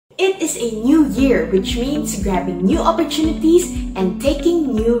It is a new year, which means grabbing new opportunities and taking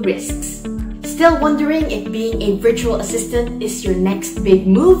new risks. Still wondering if being a virtual assistant is your next big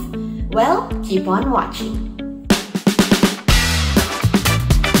move? Well, keep on watching.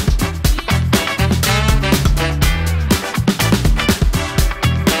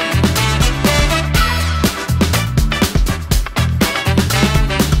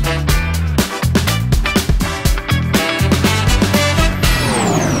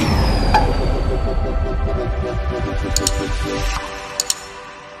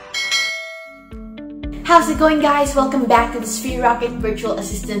 How's it going, guys? Welcome back to the Sphere Rocket Virtual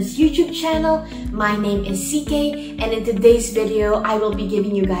Assistants YouTube channel. My name is CK, and in today's video, I will be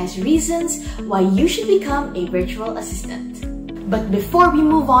giving you guys reasons why you should become a virtual assistant. But before we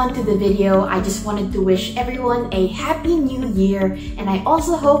move on to the video, I just wanted to wish everyone a happy new year, and I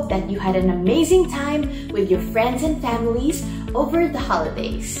also hope that you had an amazing time with your friends and families over the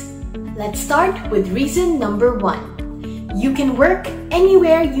holidays. Let's start with reason number 1. You can work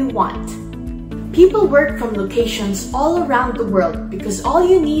anywhere you want. People work from locations all around the world because all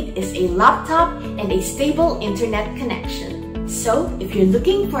you need is a laptop and a stable internet connection. So, if you're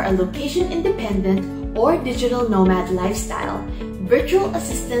looking for a location-independent or digital nomad lifestyle, virtual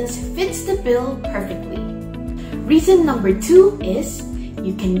assistance fits the bill perfectly. Reason number 2 is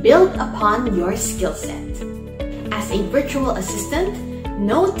you can build upon your skill set. As a virtual assistant,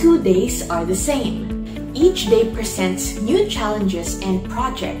 no 2 days are the same. Each day presents new challenges and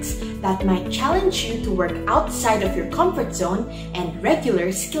projects that might challenge you to work outside of your comfort zone and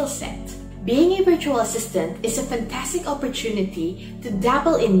regular skill set. Being a virtual assistant is a fantastic opportunity to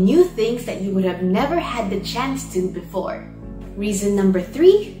dabble in new things that you would have never had the chance to before. Reason number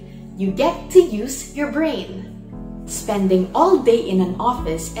 3, you get to use your brain. Spending all day in an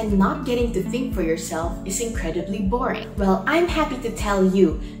office and not getting to think for yourself is incredibly boring. Well, I'm happy to tell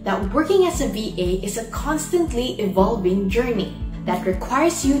you that working as a VA is a constantly evolving journey that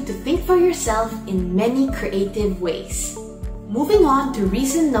requires you to think for yourself in many creative ways. Moving on to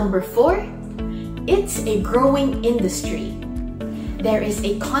reason number 4, it's a growing industry. There is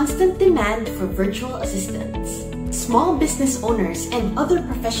a constant demand for virtual assistants. Small business owners and other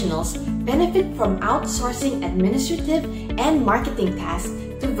professionals benefit from outsourcing administrative and marketing tasks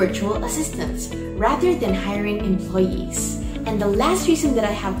to virtual assistants rather than hiring employees. And the last reason that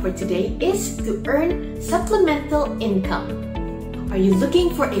I have for today is to earn supplemental income. Are you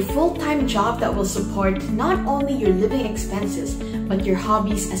looking for a full-time job that will support not only your living expenses but your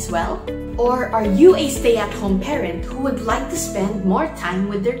hobbies as well? Or are you a stay-at-home parent who would like to spend more time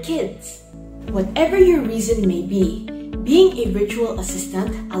with their kids? Whatever your reason may be, being a virtual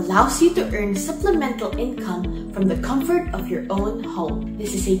assistant allows you to earn supplemental income from the comfort of your own home.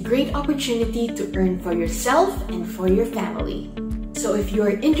 This is a great opportunity to earn for yourself and for your family. So if you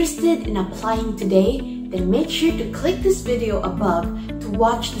are interested in applying today, then make sure to click this video above to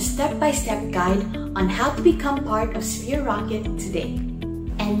watch the step-by-step guide on how to become part of Sphere Rocket today.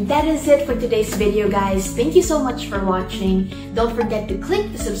 And that is it for today's video, guys. Thank you so much for watching. Don't forget to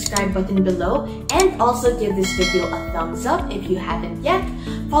click the subscribe button below and also give this video a thumbs up if you haven't yet.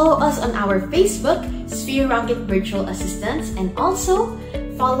 Follow us on our Facebook, Sphere Rocket Virtual Assistants, and also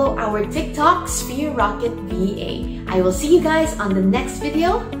follow our TikTok, Sphere Rocket VA. I will see you guys on the next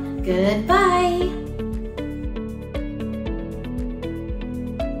video. Goodbye!